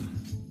to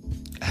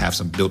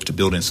have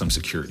build in some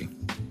security.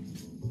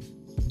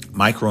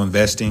 Micro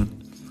investing,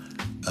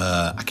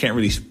 I can't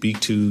really speak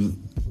to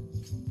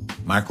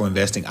micro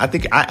investing. I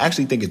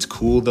actually think it's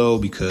cool though,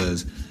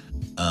 because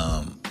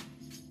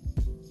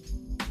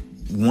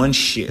one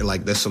share,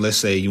 let's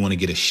say you want to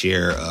get a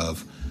share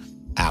of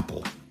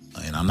Apple,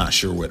 and I'm not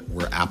sure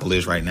where Apple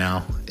is right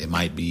now. It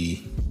might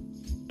be,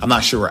 I'm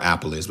not sure where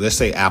Apple is, but let's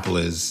say Apple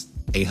is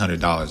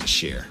 $800 a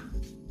share.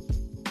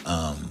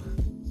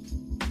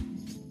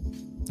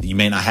 You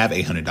may not have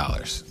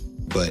 $800,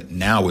 but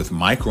now with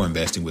micro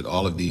investing, with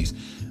all of these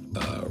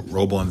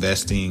robo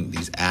investing,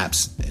 these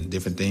apps and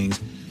different things,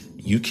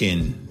 you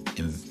can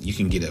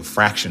get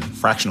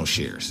fractional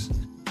shares.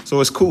 So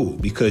it's cool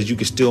because you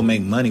can still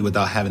make money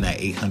without having that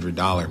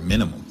 $800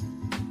 minimum.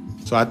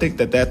 So I think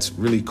that's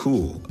really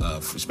cool,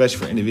 especially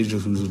for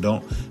individuals who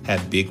don't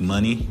have big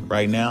money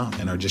right now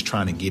and are just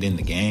trying to get in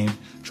the game,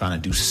 trying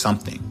to do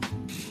something.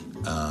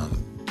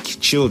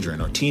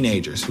 Children or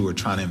teenagers who are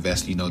trying to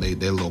invest,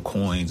 their little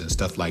coins and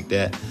stuff like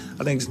that.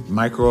 I think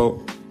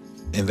micro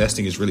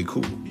investing is really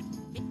cool.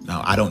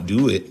 Now, I don't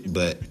do it,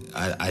 but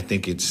I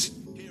think it's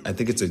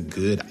a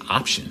good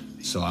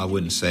option. So I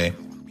wouldn't say,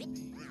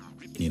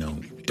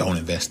 don't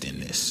invest in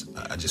this.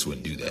 I just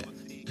wouldn't do that.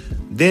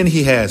 Then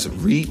he has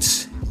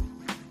REITs,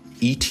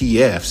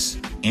 ETFs,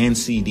 and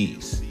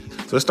CDs.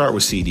 So let's start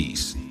with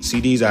CDs.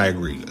 CDs, I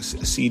agree. A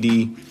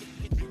CD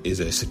is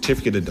a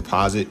certificate of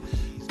deposit.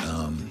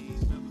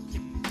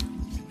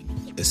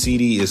 A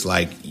CD is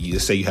like,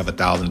 let's say you have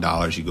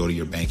 $1,000, you go to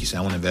your bank, you say,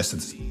 I want to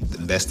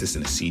invest this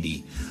in a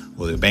CD.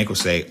 Well, the bank will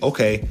say,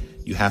 okay,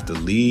 you have to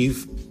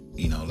leave,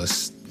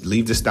 let's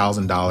leave this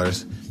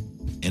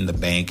 $1,000 in the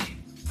bank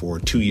for a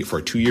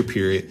 2-year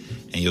period,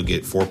 and you'll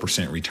get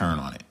 4% return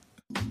on it.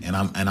 And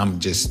I'm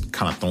just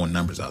kind of throwing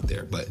numbers out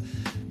there,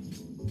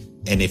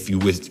 and if you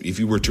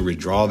were to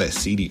withdraw that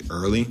CD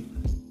early,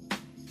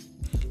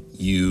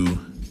 you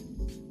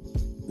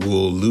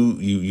will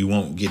lose, you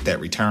won't get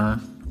that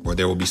return, or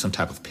there will be some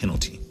type of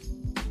penalty.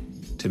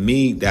 To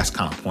me, that's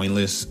kind of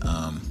pointless.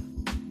 I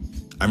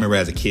remember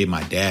as a kid,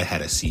 my dad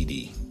had a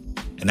CD,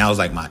 and that was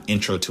like my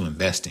intro to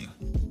investing.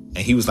 And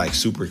he was like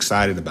super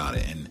excited about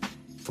it. And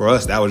for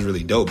us, that was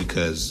really dope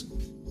because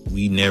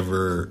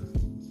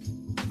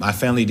my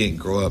family didn't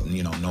grow up,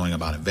 knowing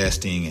about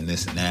investing and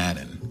this and that.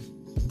 And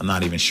I'm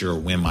not even sure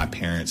when my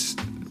parents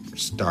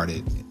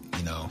started,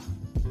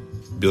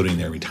 building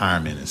their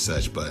retirement and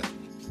such, but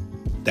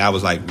that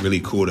was like really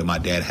cool that my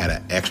dad had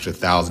an extra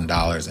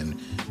 $1,000 and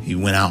he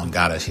went out and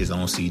got us his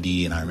own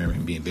CD. And I remember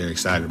him being very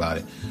excited about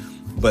it.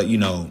 But,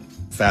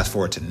 fast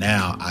forward to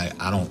now,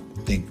 I don't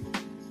think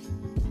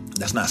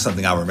that's not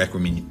something I would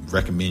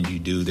recommend you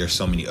do. There's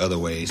so many other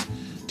ways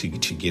to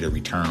get a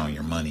return on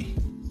your money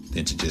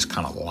than to just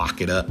kind of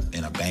lock it up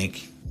in a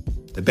bank.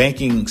 The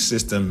banking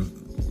system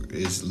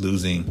is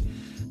losing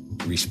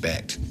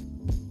respect,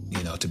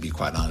 to be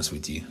quite honest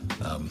with you.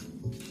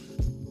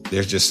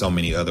 There's just so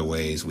many other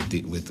ways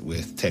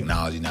with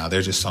technology now.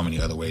 There's just so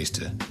many other ways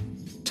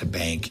to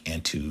bank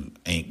and to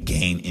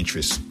gain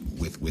interest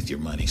with your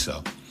money.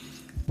 So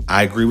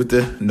I agree with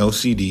the no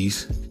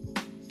CDs.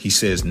 He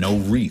says no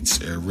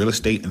REITs, or real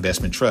estate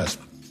investment trust.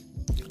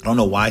 I don't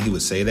know why he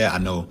would say that. I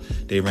know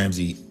Dave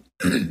Ramsey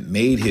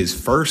made his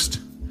first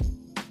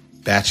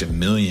batch of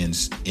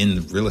millions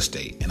in real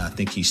estate, and I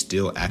think he's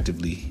still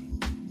actively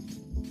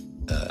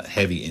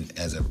heavy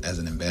as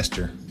an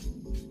investor.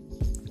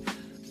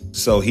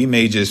 So he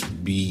may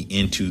just be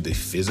into the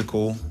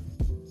physical,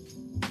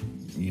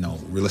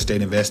 real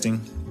estate investing,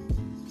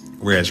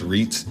 whereas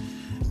REITs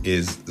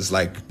is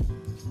like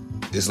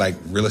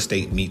real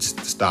estate meets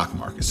the stock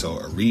market. So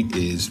a REIT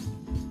is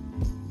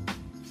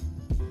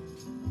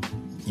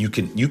you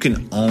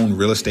can own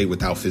real estate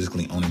without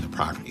physically owning the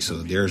property. So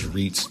there's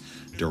REITs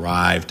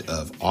derived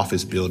of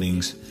office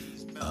buildings.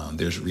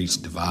 There's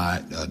REITs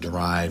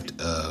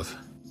derived of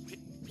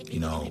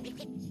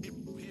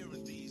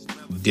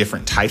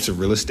different types of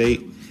real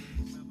estate,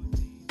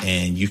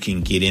 and you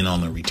can get in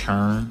on the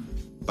return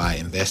by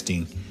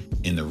investing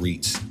in the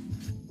REITs.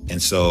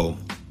 And so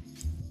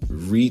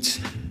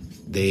REITs,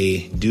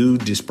 they do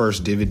disperse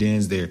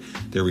dividends. They're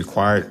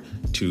required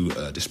to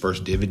disperse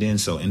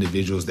dividends. So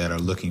individuals that are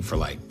looking for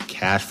like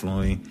cash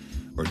flowing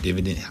or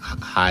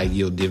high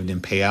yield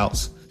dividend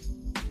payouts,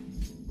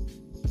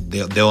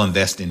 they'll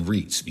invest in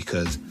REITs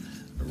because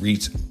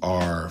REITs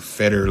are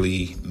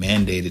federally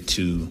mandated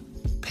to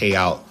pay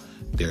out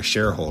their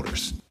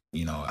shareholders,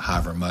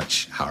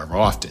 however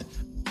often.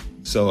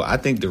 So I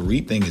think the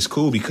REIT thing is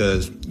cool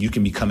because you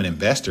can become an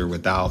investor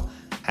without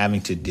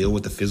having to deal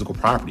with the physical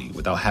property,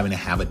 without having to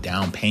have a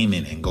down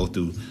payment and go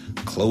through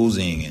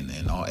closing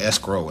and all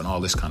escrow and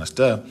all this kind of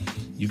stuff.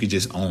 You could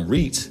just own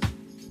REITs.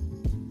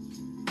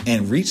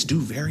 And REITs do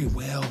very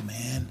well,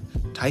 man.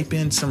 Type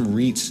in some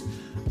REITs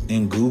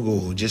in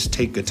Google. Just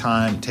take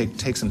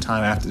some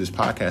time after this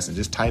podcast and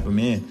just type them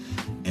in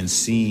and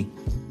see,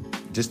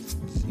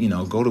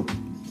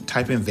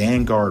 type in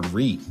Vanguard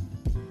REIT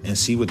and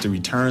see what the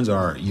returns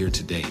are year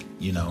to date.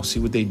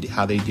 See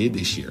how they did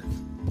this year.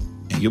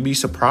 And you'll be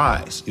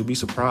surprised.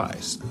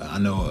 I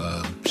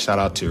know, shout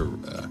out to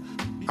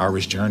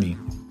Irish Journey.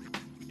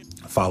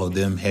 I follow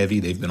them heavy.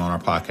 They've been on our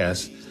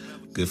podcast,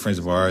 good friends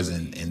of ours,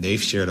 and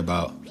they've shared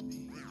about,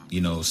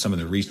 some of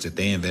the REITs that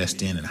they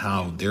invest in and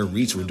how their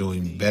REITs were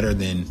doing better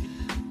than,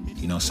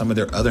 some of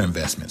their other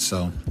investments.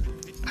 So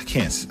I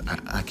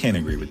can't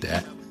agree with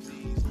that.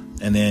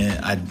 And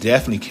then I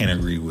definitely can't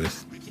agree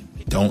with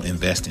don't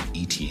invest in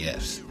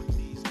ETFs.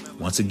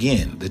 Once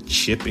again, the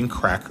chip and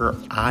cracker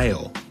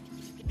aisle.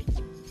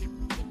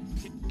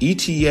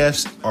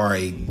 ETFs are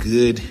a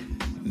good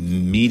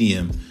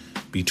medium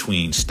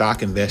between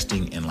stock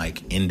investing and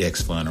like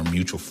index fund or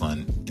mutual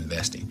fund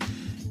investing.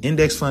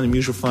 Index fund and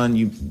mutual fund,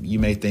 you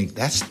may think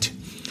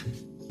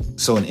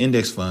so an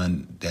index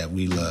fund that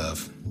we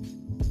love,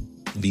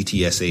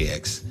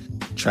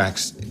 VTSAX,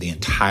 tracks the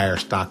entire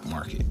stock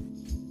market,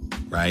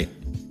 right?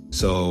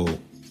 So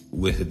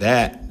with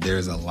that,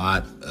 there's a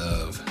lot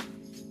of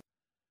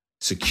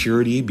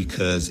security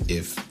because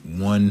if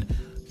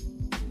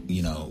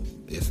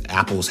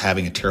Apple's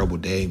having a terrible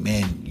day,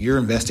 man, you're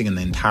investing in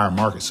the entire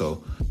market.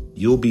 So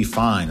you'll be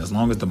fine. As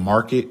long as the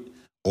market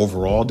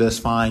overall does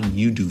fine,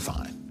 you do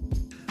fine.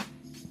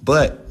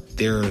 But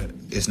there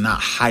is not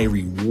high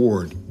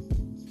reward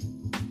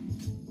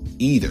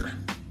either.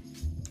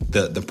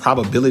 The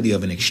probability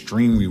of an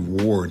extreme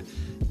reward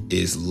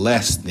is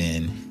less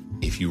than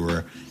if you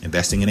were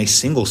investing in a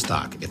single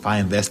stock. If I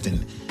invest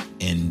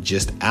in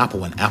just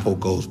Apple and Apple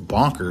goes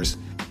bonkers,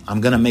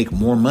 I'm going to make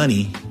more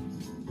money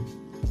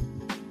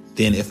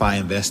than if I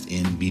invest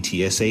in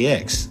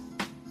VTSAX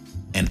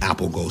and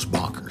Apple goes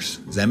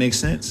bonkers. Does that make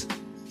sense?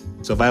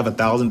 So if I have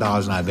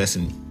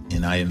 $1,000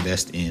 and I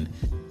invest in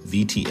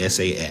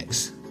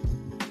VTSAX,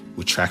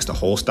 which tracks the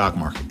whole stock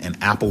market, and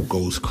Apple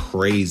goes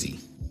crazy,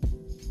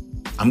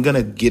 I'm going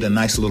to get a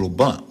nice little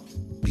bump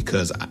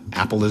because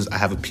I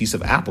have a piece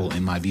of Apple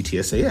in my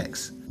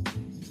VTSAX.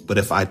 But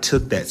if I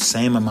took that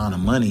same amount of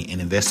money and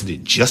invested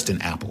it just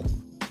in Apple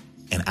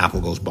and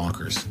Apple goes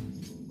bonkers,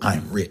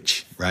 I'm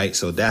rich, right?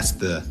 So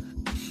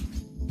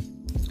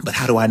but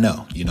how do I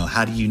know?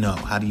 How do you know?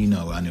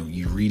 I know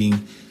you're reading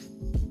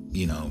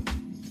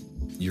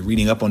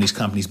up on these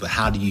companies, but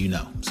how do you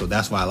know? So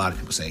that's why a lot of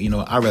people say,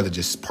 I'd rather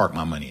just park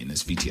my money in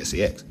this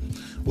VTSAX.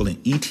 Well, an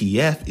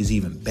ETF is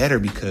even better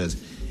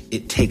because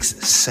it takes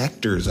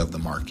sectors of the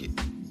market.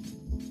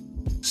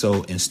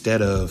 So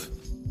instead of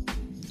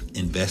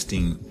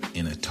investing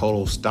in a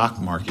total stock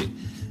market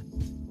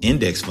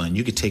index fund,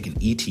 you could take an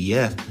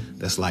ETF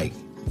that's like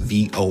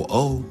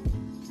VOO,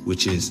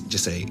 which is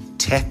just a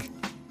tech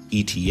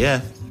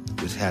ETF,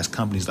 which has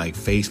companies like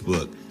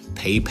Facebook,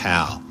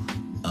 PayPal,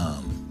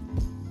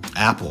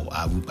 Apple.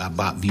 I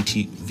bought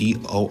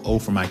VOO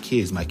for my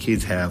kids. My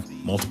kids have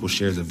multiple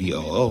shares of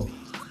VOO,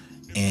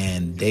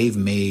 and they've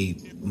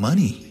made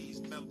money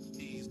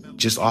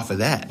just off of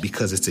that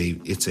because it's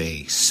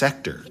a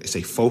sector. It's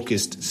a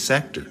focused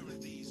sector,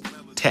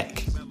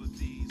 tech,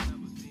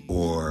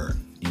 or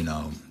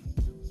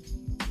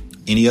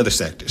any other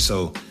sector.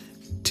 So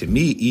to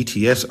me,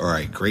 ETFs are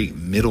a great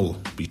middle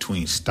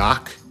between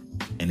stock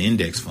and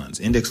index funds.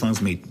 Index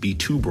funds may be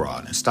too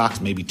broad and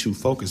stocks may be too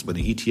focused, but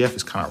an ETF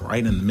is kind of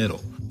right in the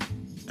middle.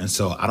 And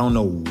so I don't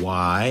know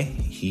why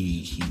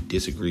he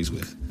disagrees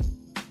with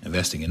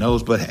investing in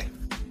those, but hey,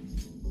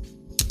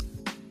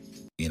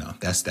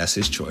 that's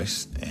his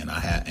choice,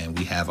 and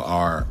we have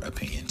our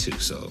opinion too.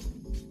 So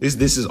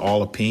this is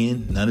all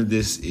opinion. None of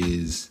this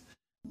is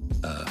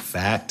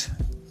fact.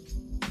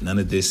 None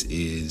of this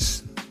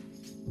is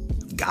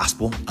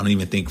gospel. I don't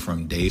even think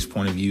from Dave's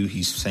point of view,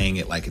 he's saying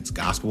it like it's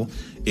gospel.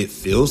 It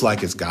feels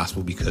like it's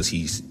gospel because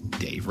he's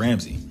Dave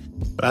Ramsey.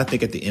 But I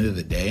think at the end of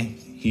the day,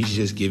 he's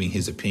just giving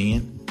his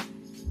opinion,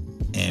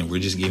 and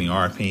we're just giving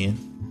our opinion.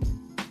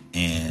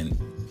 And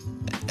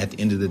at the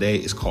end of the day,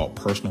 it's called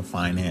personal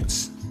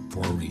finance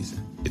for a reason.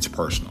 It's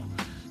personal.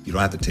 You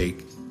don't have to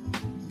take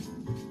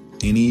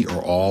any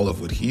or all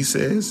of what he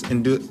says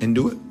and do it.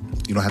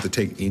 You don't have to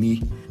take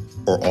any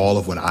or all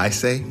of what I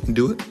say and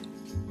do it.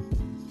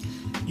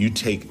 You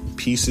take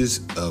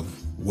pieces of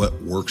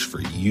what works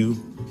for you,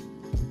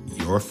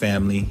 your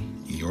family,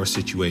 your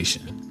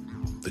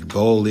situation. The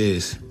goal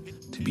is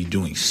to be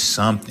doing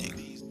something.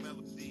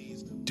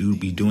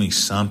 Be doing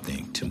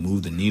something to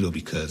move the needle,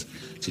 because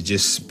to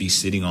just be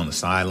sitting on the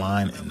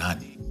sideline and not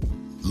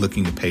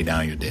looking to pay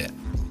down your debt,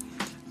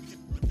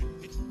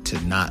 to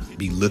not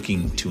be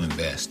looking to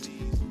invest,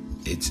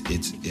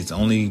 it's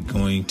only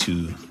going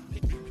to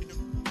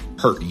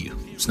hurt you.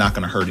 It's not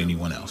going to hurt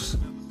anyone else.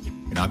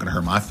 You're not going to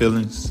hurt my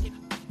feelings. You're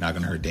not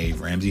going to hurt Dave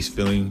Ramsey's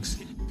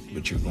feelings,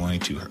 but you're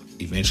going to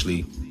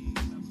eventually,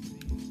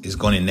 it's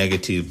going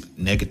to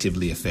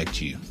negatively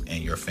affect you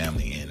and your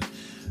family. And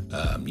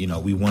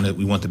we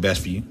want the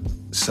best for you.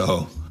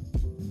 So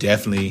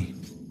definitely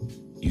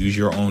use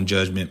your own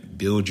judgment,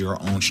 build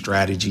your own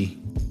strategy,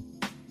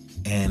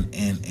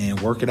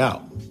 and work it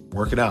out.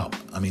 Work it out.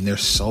 I mean,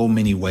 there's so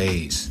many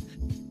ways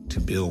to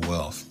build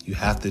wealth. You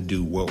have to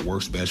do what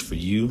works best for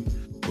you,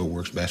 what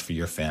works best for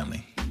your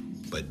family,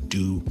 but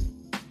do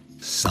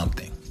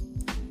something.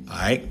 All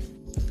right,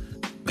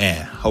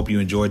 man. Hope you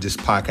enjoyed this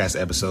podcast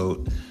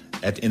episode.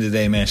 At the end of the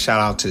day, man, shout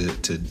out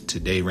to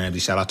Dave Ramsey.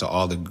 Shout out to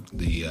all the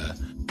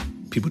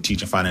people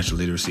teaching financial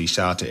literacy.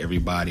 Shout out to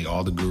everybody,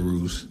 all the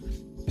gurus.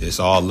 It's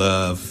all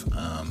love.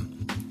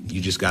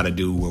 You just got to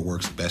do what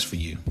works best for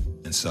you.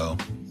 And so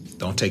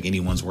don't take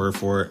anyone's word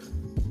for it.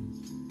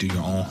 Do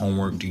your own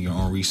homework, do your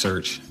own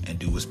research, and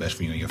do what's best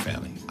for you and your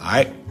family. All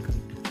right.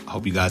 I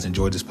hope you guys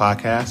enjoyed this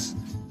podcast.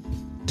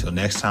 Till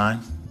next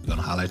time, we're going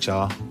to holler at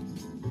y'all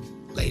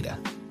later.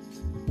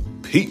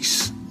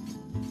 Peace.